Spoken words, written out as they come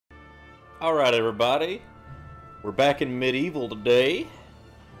Alright, everybody. We're back in MediEvil today.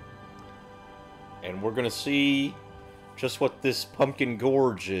 And we're gonna see just what this Pumpkin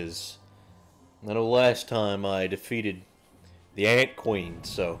Gorge is. I know last time I defeated the Ant Queen,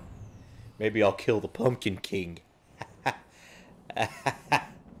 so maybe I'll kill the Pumpkin King.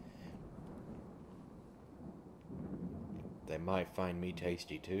 They might find me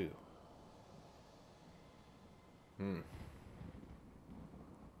tasty too.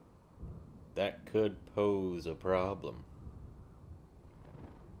 That could pose a problem.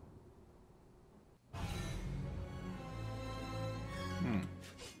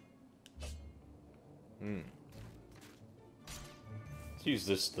 Let's use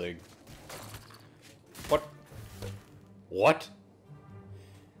this thing. What? What?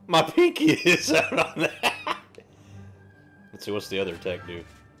 My pinky is out on that! Let's see, what's the other attack do?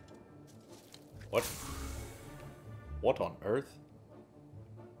 What? What on earth?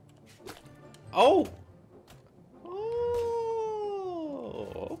 Oh! Oh,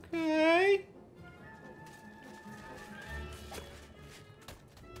 okay.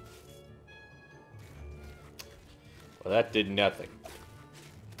 Well, that did nothing.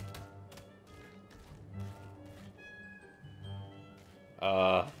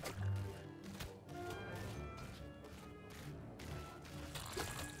 Oh!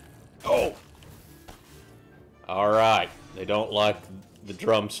 Alright. They don't like the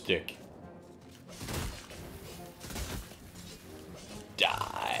drumstick.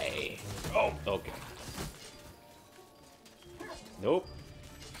 Die. Oh, okay. Nope.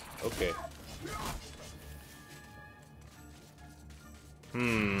 Okay.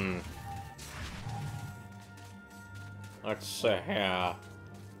 Let's see here.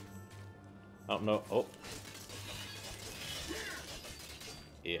 Oh, no. Oh.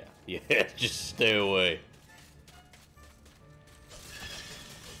 Yeah. Yeah, just stay away.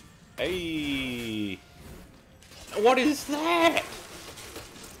 Hey. What is that?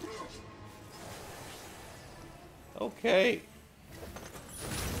 Okay.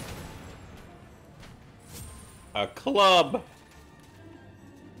 A club.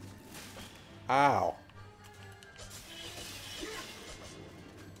 Ow.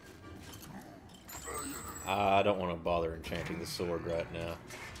 I don't want to bother enchanting the sword right now.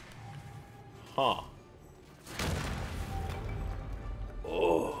 Huh.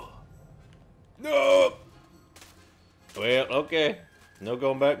 Oh. No! Well, okay. No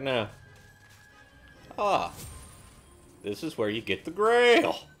going back now. Ah. This is where you get the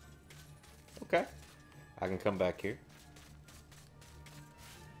grail. Okay. I can come back here.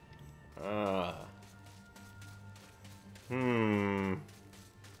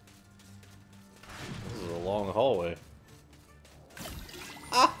 This is a long hallway.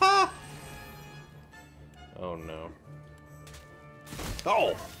 Aha! Oh no.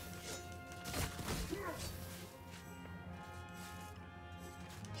 Oh!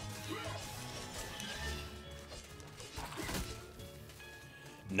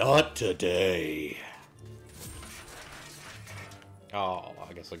 Not today. Oh,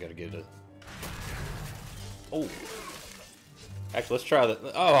 I guess I gotta get it. Oh. Actually, let's try that.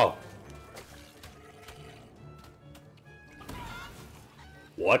 Oh!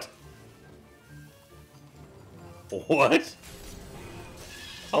 What? What?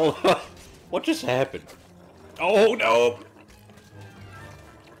 Oh, what just happened? Oh, no!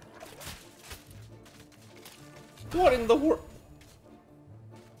 What in the world?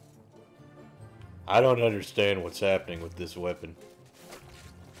 I don't understand what's happening with this weapon.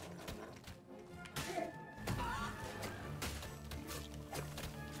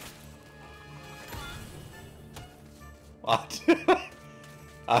 What?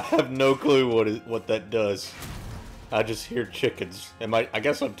 I have no clue what that does. I just hear chickens. I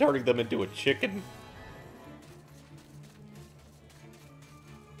guess I'm turning them into a chicken?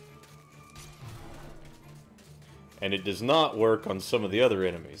 And it does not work on some of the other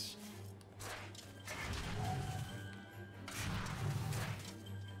enemies.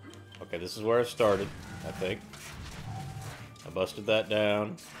 Okay, this is where I started, I think. I busted that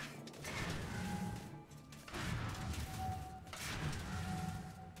down.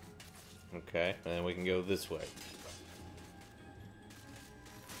 Okay, and then we can go this way.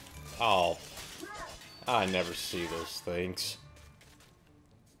 Oh. I never see those things.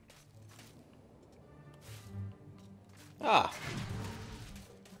 Ah.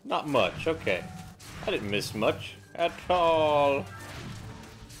 Not much, okay. I didn't miss much at all.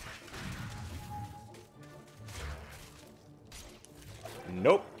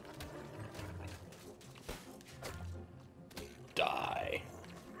 Nope. Die.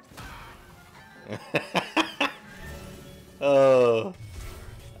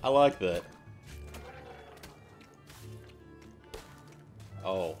 I like that.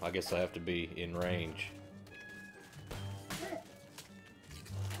 Oh, I guess I have to be in range.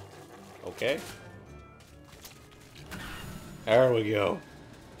 Okay. There we go.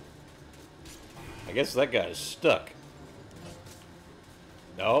 I guess that guy is stuck.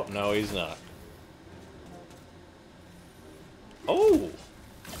 No, no, he's not. Oh!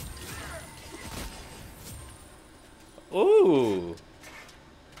 Ooh!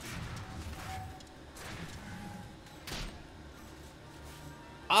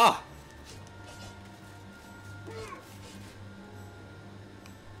 Ah!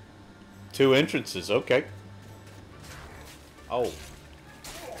 Two entrances, okay. Oh.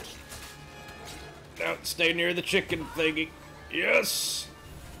 Don't stay near the chicken thingy. Yes!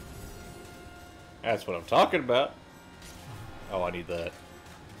 That's what I'm talking about. Oh, I need that.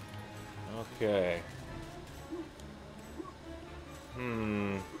 Okay.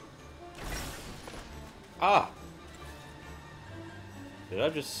 Ah! Did I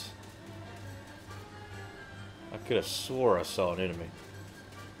just... I could have swore I saw an enemy.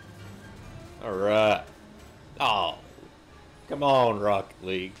 Alright. Oh. Come on, Rocket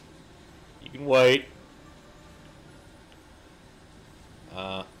League. You can wait.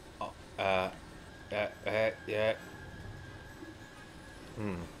 Yeah.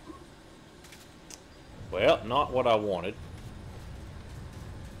 Well, not what I wanted.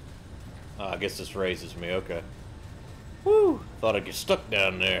 I guess this raises me, okay. Woo! Thought I'd get stuck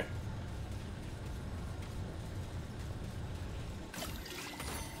down there.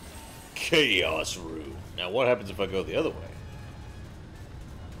 Chaos Room. Now what happens if I go the other way?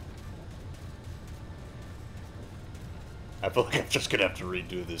 I feel like I'm just gonna have to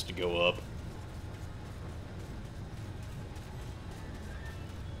redo this to go up.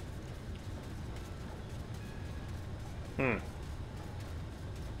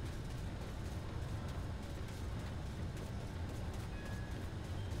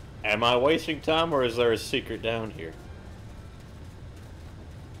 Am I wasting time, or is there a secret down here?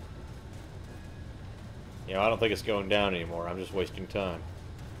 You know, I don't think it's going down anymore. I'm just wasting time.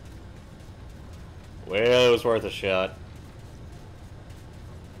 Well, it was worth a shot.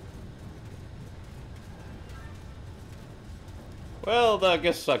 Well, I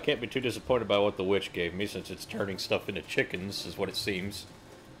guess I can't be too disappointed by what the witch gave me, since it's turning stuff into chickens, is what it seems.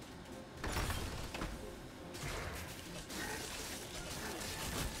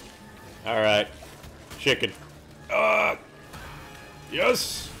 Alright. Chicken.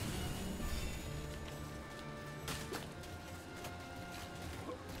 Yes!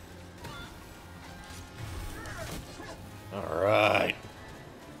 Alright.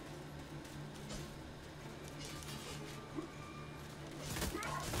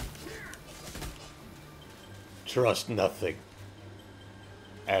 Trust nothing.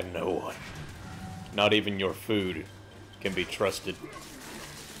 And no one. Not even your food can be trusted.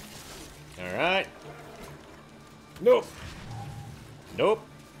 Alright. Nope. Nope.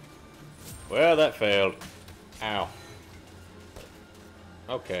 Well, that failed. Ow.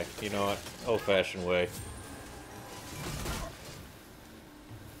 Okay, you know what? Old-fashioned way.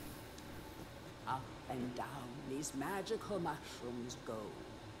 Up and down these magical mushrooms go.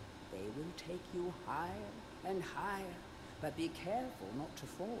 They will take you higher and higher, but be careful not to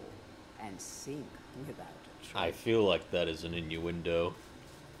fall and sink without a trace. I feel like that is an innuendo.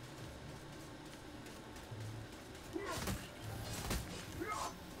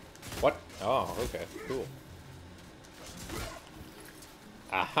 What? Oh, okay, cool.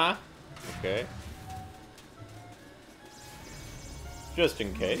 Aha! Okay. Just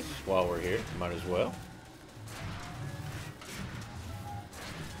in case, while we're here, might as well.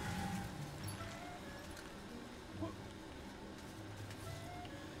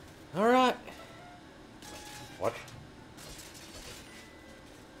 Alright. What?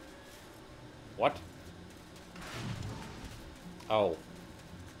 What? Oh.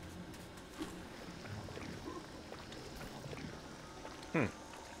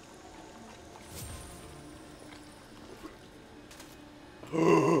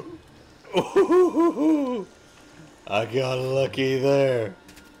 I got lucky there.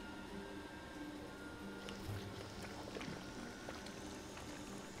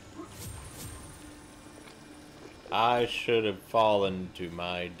 I should have fallen to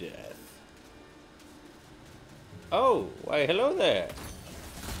my death. Oh, why hello there.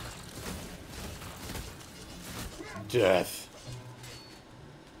 Death.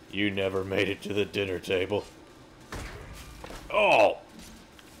 You never made it to the dinner table. Oh!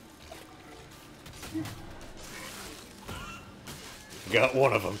 Got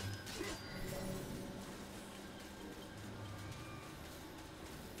one of them.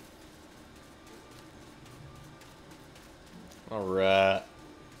 Alright.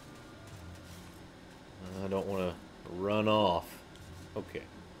 I don't want to run off. Okay.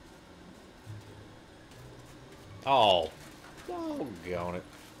 Oh. Doggone it.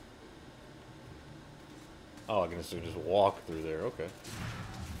 Oh, I can just walk through there. Okay.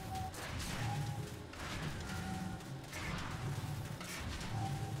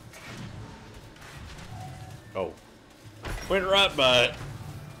 Oh. Went right by it.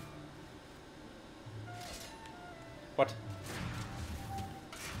 What?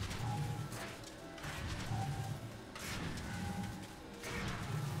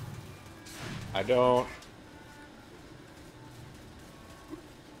 I don't...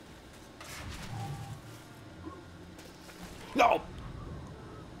 No!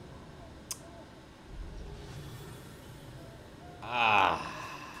 Ah.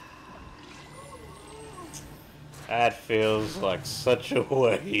 That feels like such a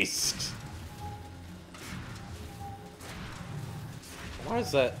waste. Why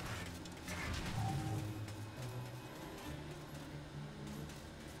is that?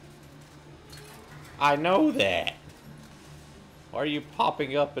 I know that. Why are you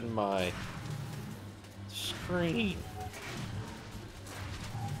popping up in my screen?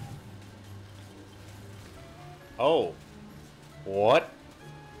 Oh. What?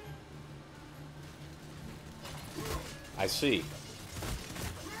 I see.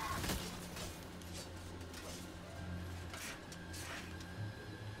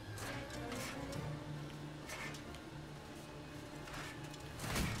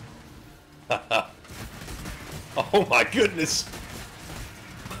 Oh my goodness.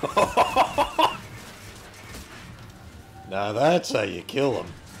 Now that's how you kill him.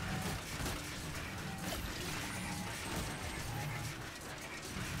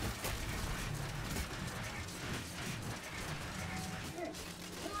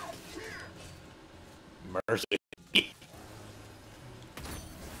 Mercy.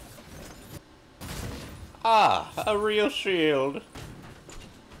 Ah, a real shield.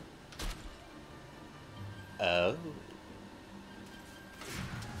 Oh.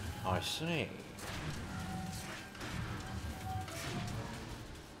 I see.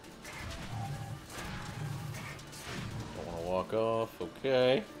 Don't want to walk off.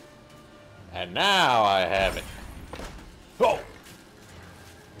 Okay. And now I have it. Oh!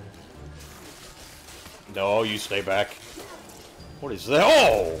 No, you stay back. What is that?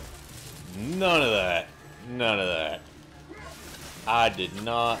 Oh! None of that. None of that. I did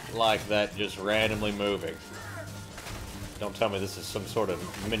not like that just randomly moving. Don't tell me this is some sort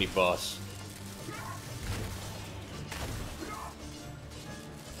of mini boss.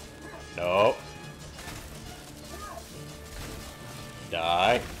 No.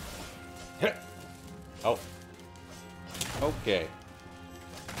 Die. Oh. Okay.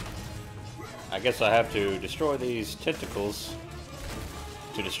 I guess I have to destroy these tentacles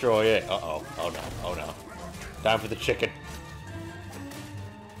to destroy it. Uh-oh. Oh no. Oh no. Time for the chicken.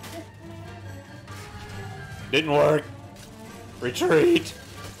 Didn't work. Retreat.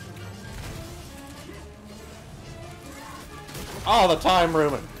 Oh, the time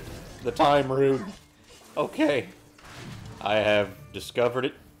rune. The time rune. Okay. I have discovered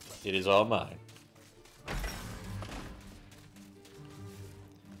it. It is all mine.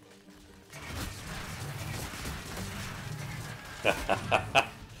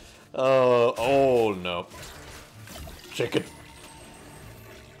 Oh no. Chicken.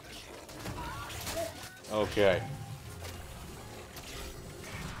 Okay.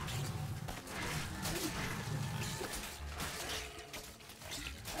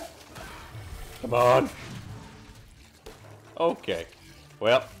 Come on. Okay.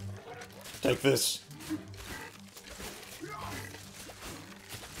 Well, take this.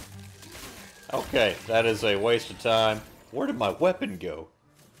 Okay, that is a waste of time. Where did my weapon go?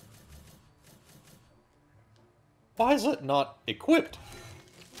 Why is it not equipped?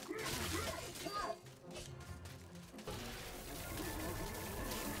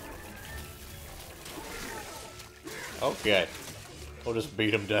 Okay. We'll just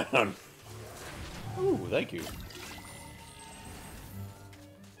beat him down. Ooh, thank you.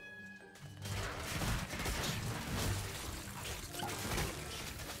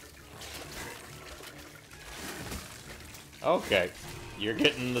 Okay. You're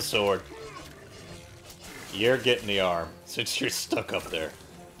getting the sword. You're getting the arm, since you're stuck up there.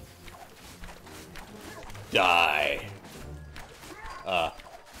 Die.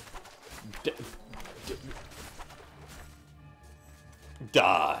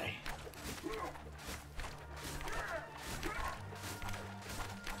 Die.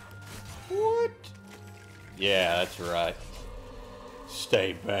 What? Yeah, that's right.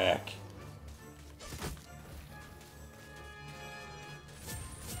 Stay back.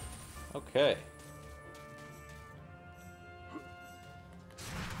 Okay.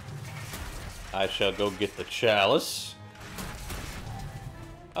 I shall go get the chalice.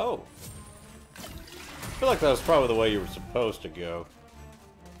 Oh. I feel like that was probably the way you were supposed to go.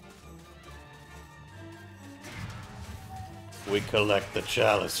 We collect the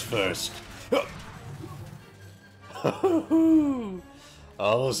chalice first.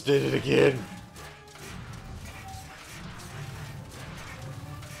 Almost did it again.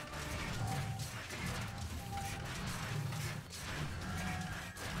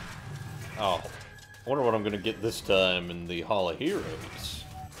 Oh, I wonder what I'm going to get this time in the Hall of Heroes.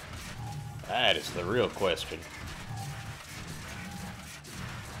 That is the real question.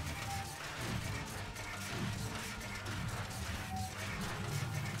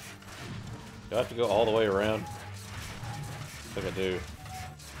 Do I have to go all the way around? I think I do.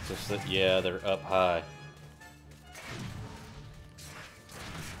 Just that, yeah, they're up high.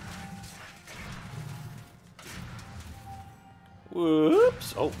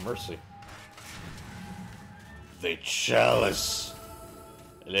 Whoops! Oh, mercy. The chalice.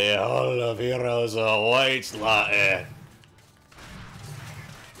 The Hall of Heroes awaits, latte.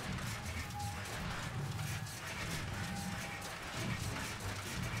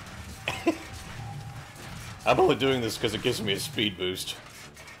 I'm only doing this because it gives me a speed boost.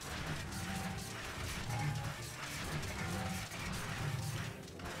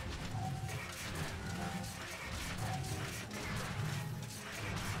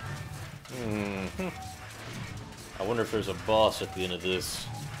 I wonder if there's a boss at the end of this.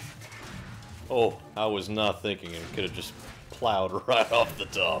 Oh, I was not thinking and could have just plowed right off the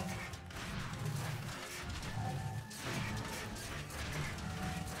top.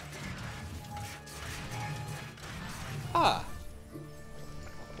 Ah.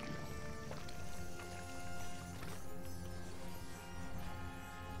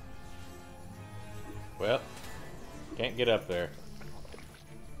 Well, can't get up there.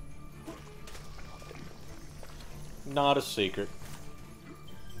 Not a secret.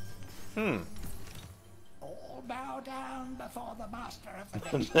 All bow down before the master of the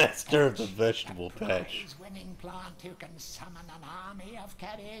vegetable Master of the vegetable patch. winning plant who can summon an army of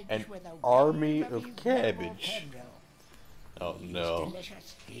cabbage An with a army wave of his cabbage. tendril. Oh He's no.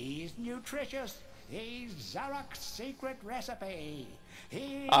 delicious. He's nutritious. He's Zarok's secret recipe.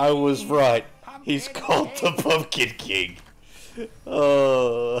 He's I was right. He's Pumpkin called the King. Pumpkin King.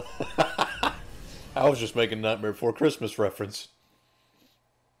 Oh. I was just making Nightmare Before Christmas reference.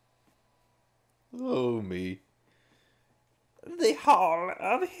 Oh, me. The Hall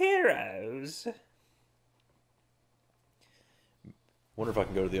of Heroes. Wonder if I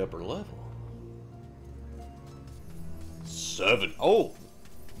can go to the upper level. 7. Oh!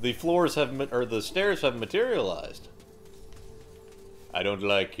 The floors have, or the stairs have materialized. I don't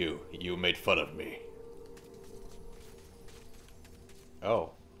like you. You made fun of me.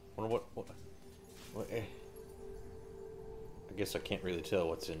 Oh. Wonder what I guess I can't really tell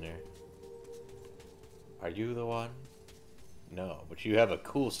what's in there. Are you the one? No, but you have a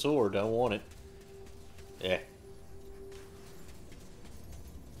cool sword. I want it. Yeah.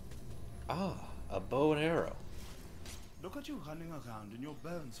 Ah, a bow and arrow. Look at you running around in your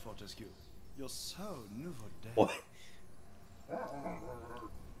bones, Fortescue. You're so nouveau day. What?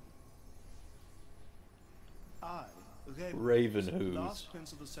 I, Ravenhoos. last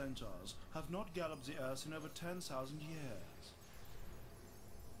prince of the centaurs, have not galloped the earth in over 10,000 years.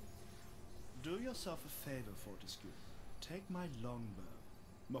 Do yourself a favor, Fortescue. Take my longbow,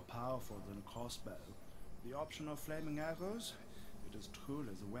 more powerful than a crossbow. The option of flaming arrows, it is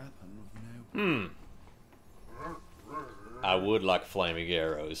truly the weapon of no. I would like flaming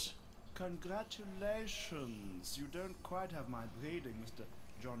arrows. Congratulations! You don't quite have my breeding, Mr.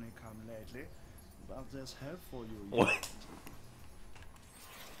 Johnny Come Lately, but there's hope for you. What?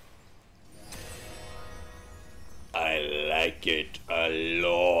 I like it a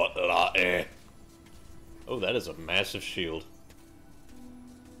lot, latte. Oh, that is a massive shield.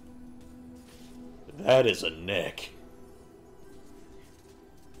 That is a neck.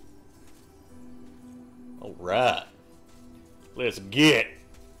 Alright. Let's get.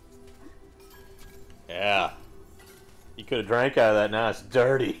 Yeah. You could have drank out of that. Now it's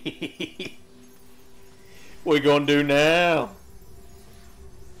dirty. What we gonna do now?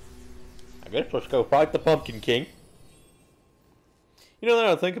 I guess let's go fight the Pumpkin King. You know, now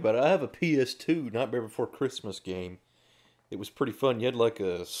that I think about it, I have a PS2 Nightmare Before Christmas game. It was pretty fun. You had like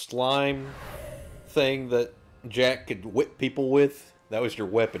a slime thing that Jack could whip people with. That was your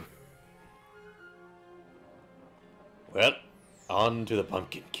weapon. Well, on to the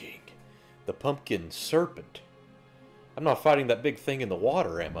Pumpkin King. The Pumpkin Serpent. I'm not fighting that big thing in the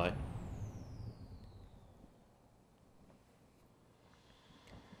water, am I?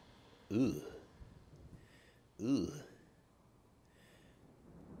 Ooh. Ooh.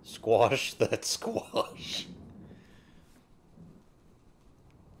 Squash that squash.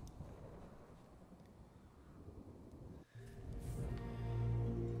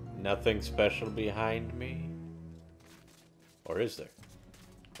 Nothing special behind me? Or is there?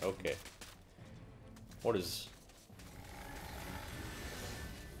 Okay. What is...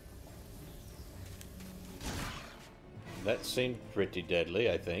 That seemed pretty deadly,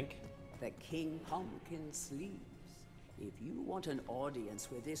 I think. The King Pumpkin sleeps. If you want an audience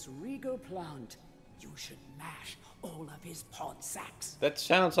with this regal plant, you should mash all of his pod sacks. That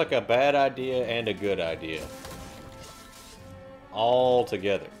sounds like a bad idea and a good idea. All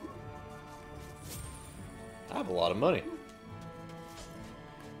together. I have a lot of money.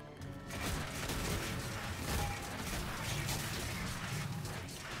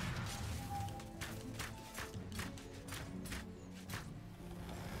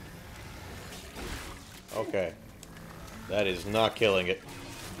 Okay. That is not killing it.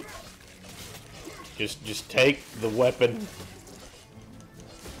 Just take the weapon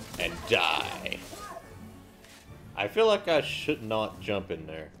and die. I feel like I should not jump in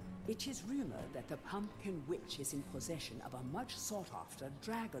there. It is rumored that the Pumpkin Witch is in possession of a much sought-after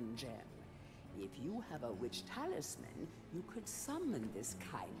dragon gem. If you have a witch talisman, you could summon this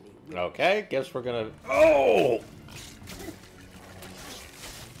kindly witch. Okay, guess we're gonna... Oh!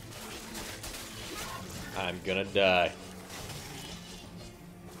 I'm gonna die.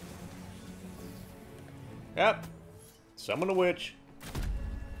 Yep. Summon a witch.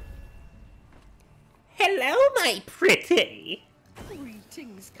 Hello, my pretty.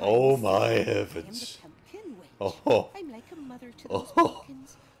 Greetings, Oh kind my sir. I am the heavens. pumpkin witch. Oh. I'm like a mother to those Oh.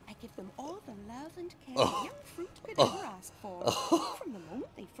 pumpkins. I give them all the love and care a young fruit could ever ask for. From the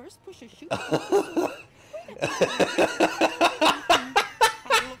moment they first push a shoot from the soil,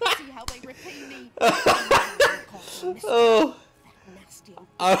 I look to see how they repay me. Oh. That nasty old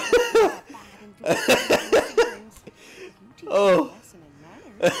that bad and feelings. You teach Oh. them a lesson in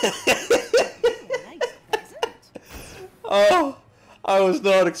manners. Really a nice present. Oh. I was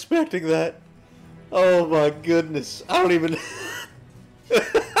not expecting that. Oh my goodness. I don't even...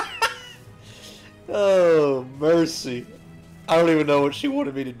 Oh, mercy. I don't even know what she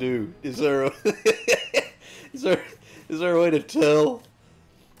wanted me to do. Is there a... is there a way to tell?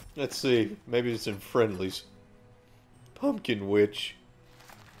 Let's see. Maybe it's in friendlies. Pumpkin Witch.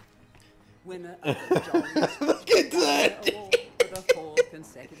 Winner of the Jolly Look at that. Award for the fourth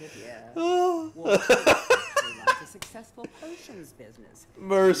consecutive year. Oh. Runs a successful potions business.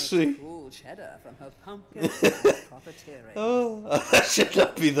 Mercy. Makes cool cheddar from her pumpkin profiteering. Oh, that should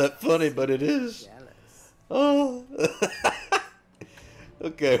not be that funny, but it is. Jealous. Oh.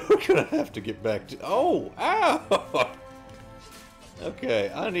 Okay, we're gonna have to get back to... Oh! Ow!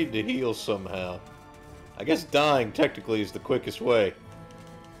 Okay, I need to heal somehow. I guess dying technically is the quickest way.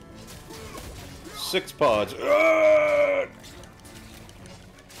 6 pods. Ah!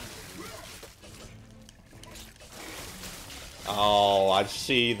 Oh, I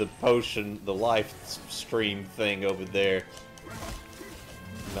see the potion, the life stream thing over there.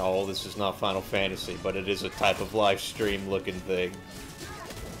 No, this is not Final Fantasy, but it is a type of live stream looking thing.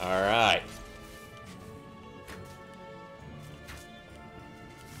 Alright.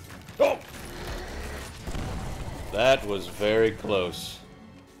 Oh! That was very close.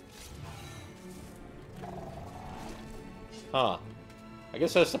 Huh. I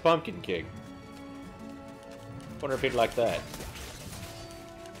guess that's the Pumpkin King. Wonder if he'd like that.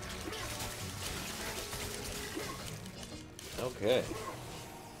 Okay.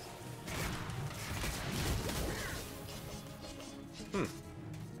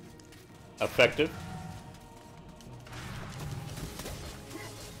 Effective.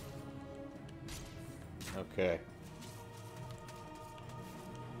 Okay.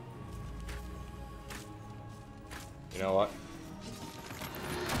 You know what?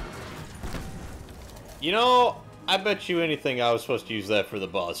 You know, I bet you anything I was supposed to use that for the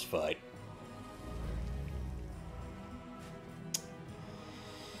boss fight.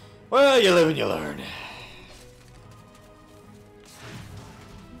 Well, you live and you learn.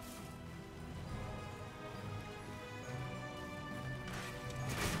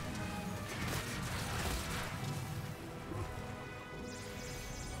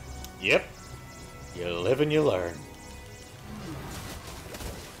 Yep. You live and you learn.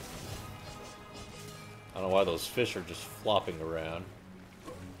 I don't know why those fish are just flopping around.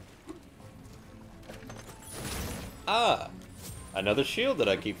 Ah! Another shield that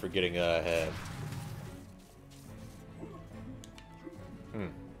I keep forgetting I have.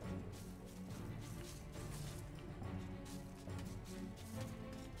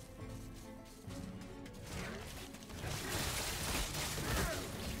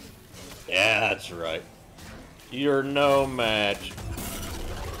 Yeah, that's right. You're no match.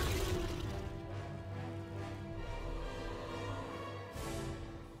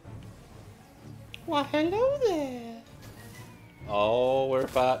 Why, hello there. Oh, we're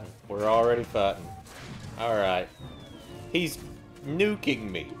fighting. We're already fighting. Alright. He's nuking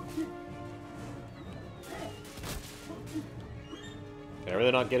me. Can I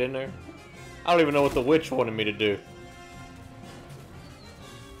really not get in there? I don't even know what the witch wanted me to do.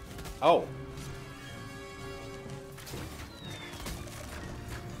 Oh.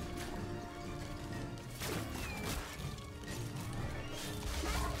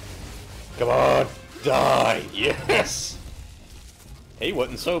 Come on, die! Yes! He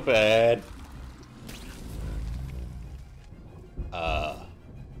wasn't so bad.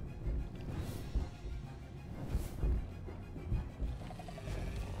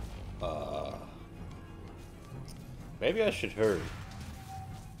 Maybe I should hurry.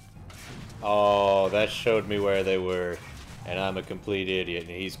 Oh, that showed me where they were, and I'm a complete idiot,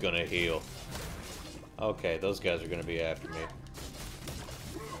 and he's gonna heal. Okay, those guys are gonna be after me.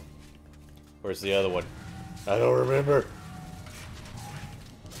 Where's the other one? I don't remember.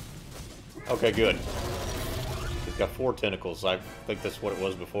 Okay, good. He's got 4 tentacles. I think that's what it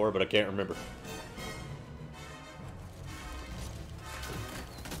was before, but I can't remember.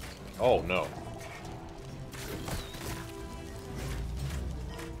 Oh, no.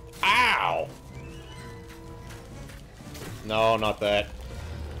 Ow! No, not that.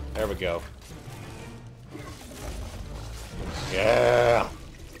 There we go. Yeah!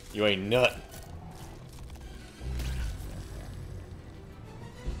 You ain't nut.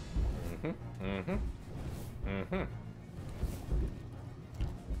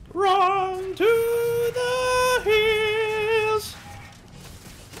 Run to the hills!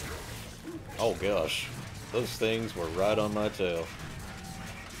 Oh gosh, those things were right on my tail.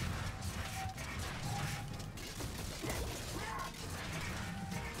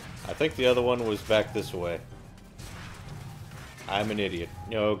 I think the other one was back this way. I'm an idiot.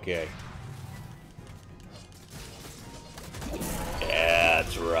 Okay. Yeah,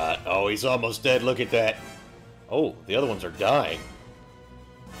 that's right. Oh, he's almost dead. Look at that. Oh, the other ones are dying.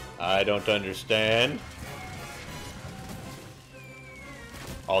 I don't understand.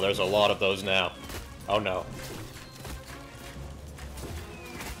 Oh, there's a lot of those now. Oh, no.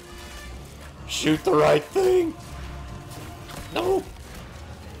 Shoot the right thing. Nope.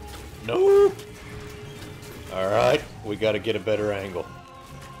 Nope. Alright, we gotta get a better angle.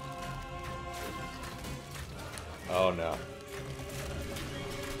 Oh no.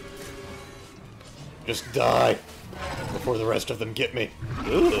 Just die before the rest of them get me.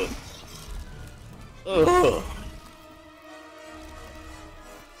 Ugh. Ugh.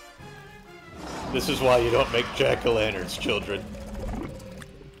 This is why you don't make jack-o'-lanterns, children.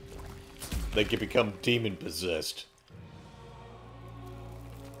 They can become demon-possessed.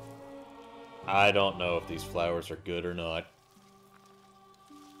 I don't know if these flowers are good or not.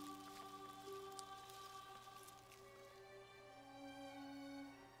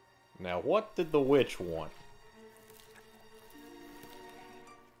 Now, what did the witch want?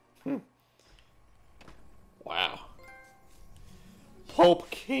 Wow. Pulp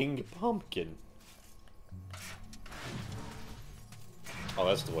King Pumpkin. Oh,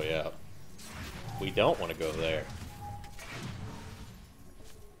 that's the way out. We don't want to go there.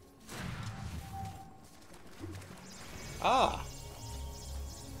 Ah.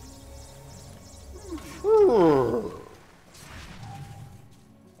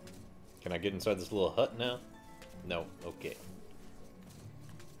 Can I get inside this little hut now? No. Okay.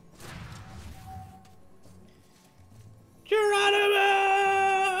 Geronimo!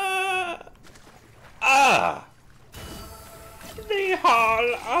 Ah! The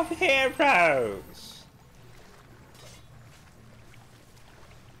Hall of Heroes.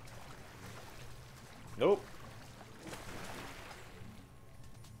 Nope.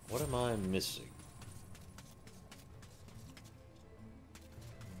 What am I missing?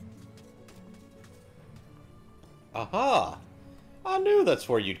 Aha! I knew that's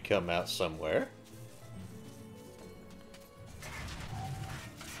where you'd come out somewhere.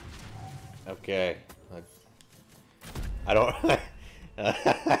 Okay. I don't...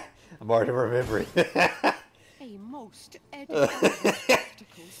 I'm already remembering. A most educated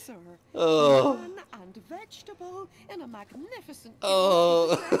spectacle, sir. Oh. Man and vegetable in a magnificent...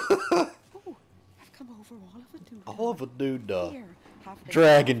 Oh. Oh, I've come over all of a doodah. All of a doodah. Here, have a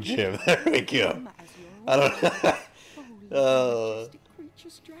Dragon Gym. There we go. as your I don't know. holy majestic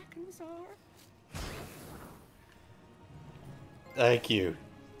creatures dragons are. Thank you.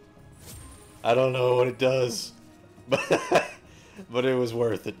 I don't know what it does, but it was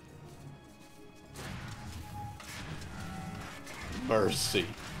worth it. mercy.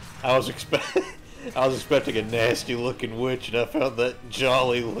 I was expecting a nasty looking witch, and I found that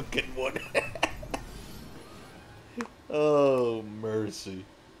jolly looking one. Oh, mercy.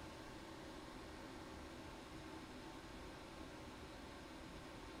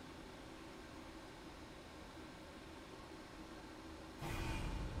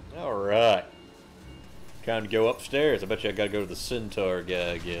 Alright. Time to go upstairs. I bet you I gotta go to the centaur guy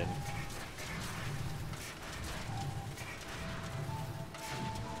again.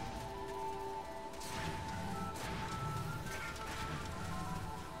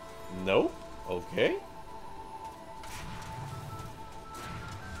 Nope. Okay.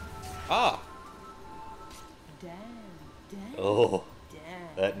 Ah. Down, down, Oh.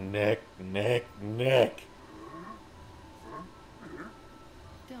 down. That neck.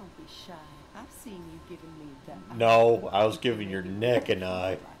 Don't be shy. I've seen you giving me the eye. No, I was giving your neck an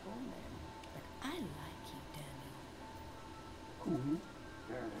eye. Like old man. But I like you, Daniel.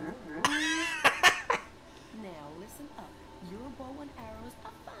 Now listen up. Your bow and arrows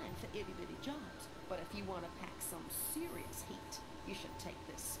are fine for itty bitty jobs, but if you want to pack some serious heat, you should take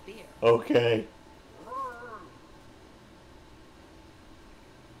this spear. Okay.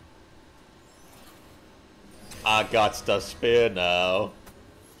 I got the spear now.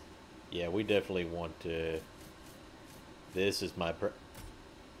 Yeah, we definitely want to. This is my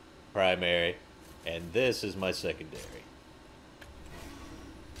primary, and this is my secondary.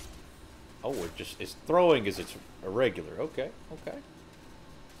 Oh, it's throwing as it's irregular. Okay, okay.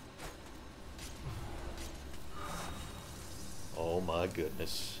 Oh my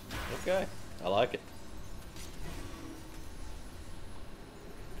goodness. Okay, I like it.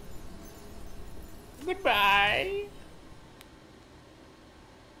 Goodbye.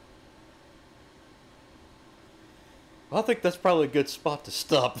 I think that's probably a good spot to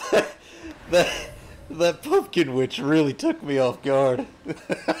stop. That pumpkin witch really took me off guard.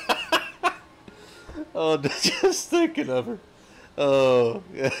 Oh, just thinking of her. Oh,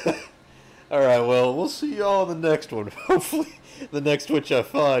 alright, well, we'll see y'all in the next one. Hopefully, the next witch I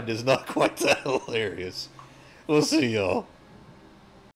find is not quite that hilarious. We'll see y'all.